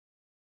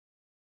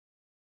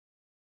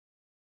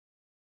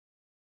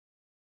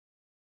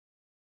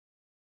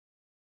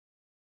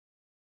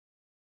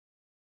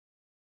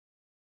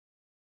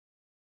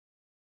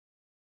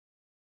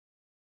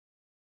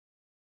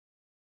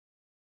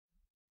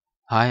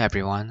Hi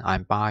everyone,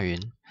 I'm Ba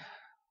Yun.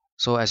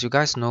 So as you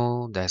guys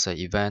know, there's an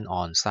event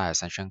on Star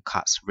Ascension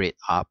cards rate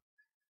up,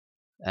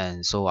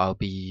 and so I'll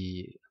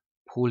be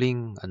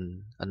pulling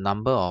a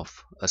number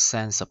of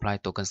Ascend supply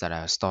tokens that I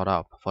have stored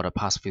up for the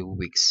past few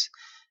weeks,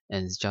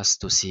 and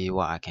just to see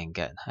what I can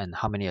get and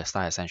how many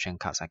Star Ascension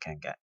cards I can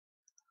get.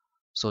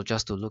 So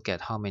just to look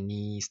at how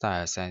many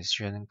Star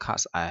Ascension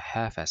cards I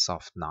have as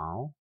of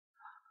now.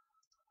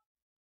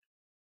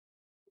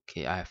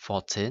 Okay, I have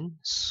 14,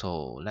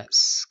 so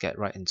let's get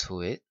right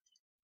into it.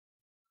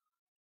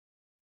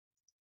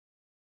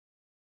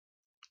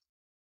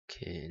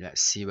 Okay,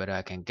 let's see whether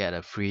I can get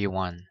a free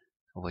one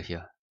over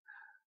here.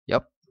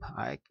 Yep,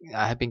 I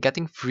have been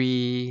getting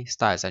free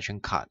Star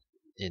Ascension card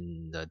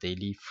in the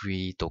daily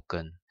free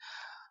token.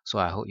 So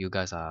I hope you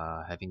guys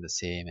are having the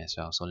same as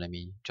well. So let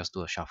me just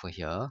do a shuffle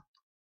here.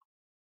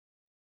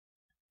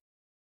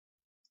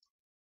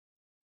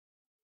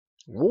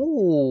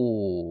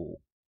 Whoa,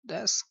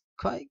 that's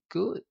quite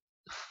good.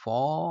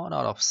 4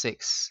 out of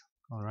 6.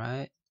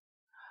 Alright.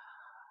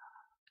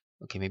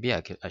 Okay, maybe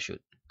I should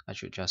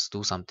just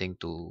do something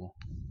to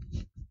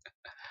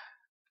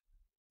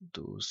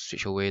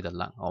switch away the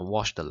luck or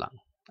wash the luck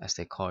as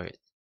they call it.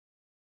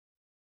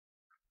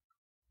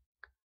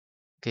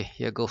 Okay,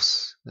 here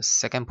goes the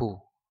second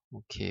pool.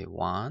 Okay,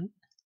 1.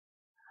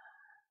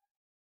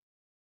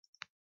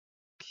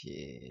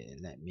 Okay,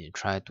 let me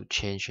try to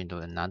change into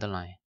another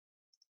line.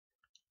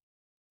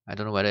 I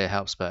don't know whether it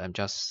helps, but I'm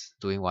just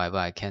doing whatever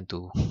I can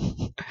to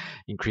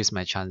increase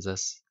my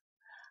chances.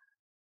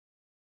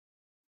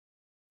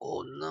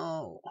 Oh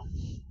no!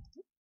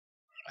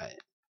 Right,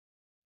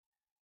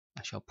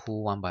 I shall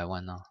pull one by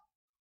one now.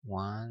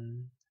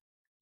 1,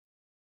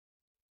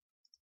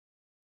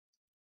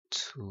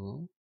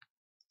 2.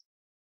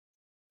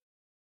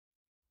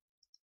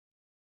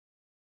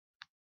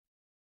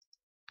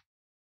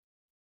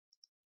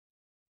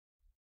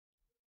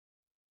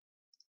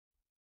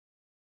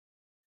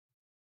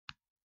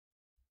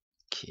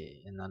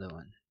 Okay, another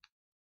one.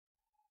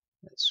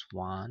 That's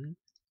 1.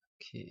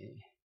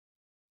 Okay.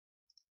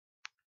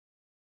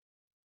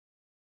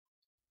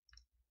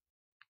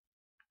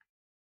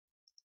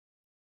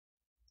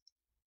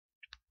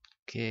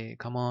 Okay,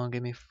 come on,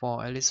 give me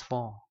 4, at least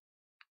 4.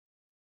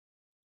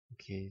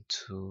 Okay,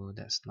 2,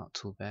 that's not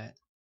too bad.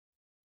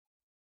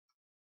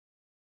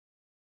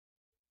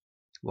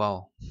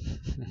 Wow.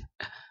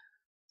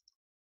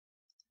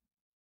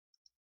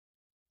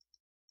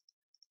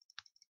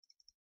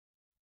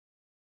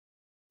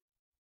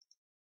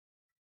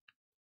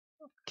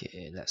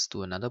 Okay, let's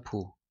do another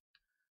pull.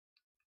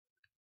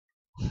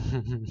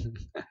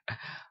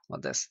 Well,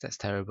 that's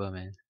terrible,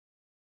 man.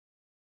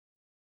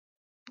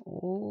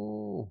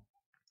 Oh,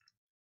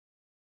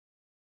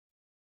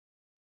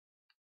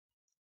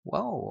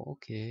 wow,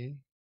 okay.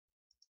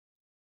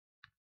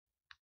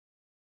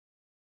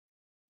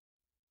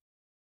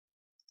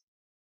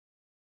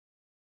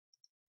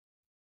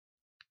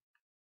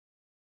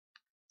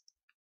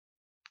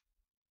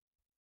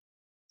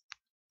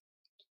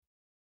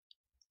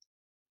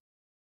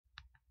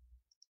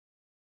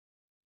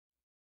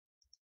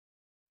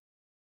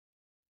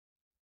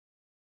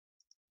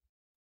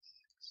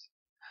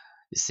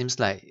 It seems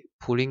like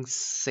pulling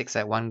 6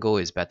 at one go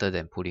is better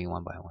than pulling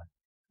one by one.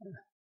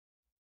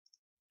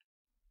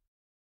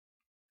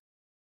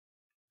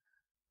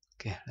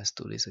 Okay, let's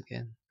do this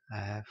again. I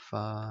have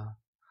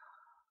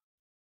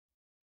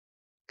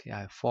okay,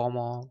 I have four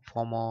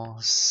more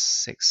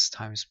 6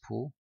 times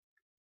pull.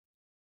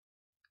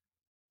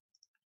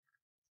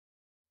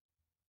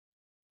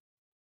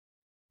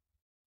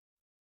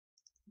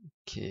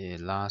 Okay,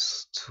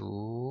 last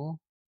 2.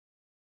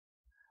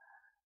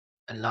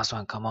 And last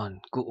one, come on,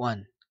 good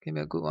one. Give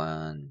me a good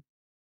one.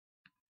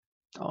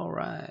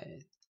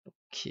 Alright.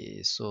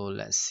 Okay, so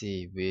let's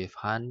see. With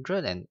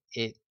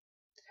 108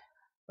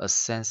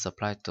 Ascend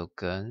supply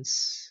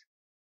tokens,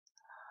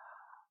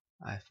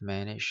 I've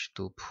managed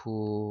to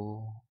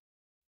pull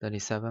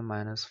 37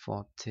 minus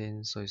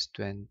 14, so it's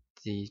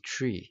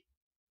 23.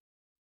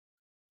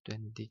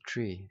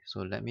 23. So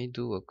let me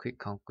do a quick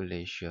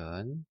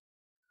calculation.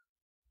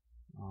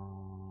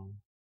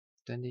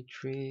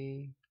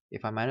 23.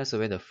 If I minus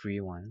away the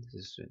free ones,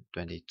 this is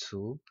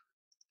 22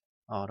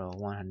 out of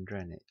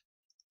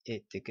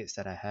 108 tickets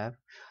that I have.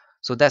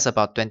 So that's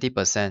about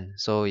 20%.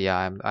 So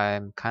yeah,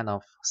 I'm kind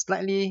of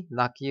slightly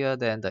luckier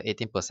than the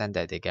 18%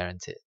 that they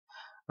guaranteed.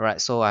 Alright,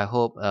 so I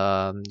hope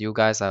you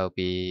guys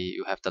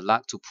you have the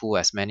luck to pull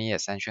as many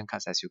Ascension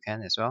cards as you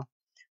can as well.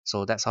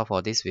 So that's all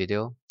for this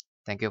video.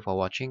 Thank you for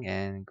watching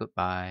and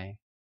goodbye.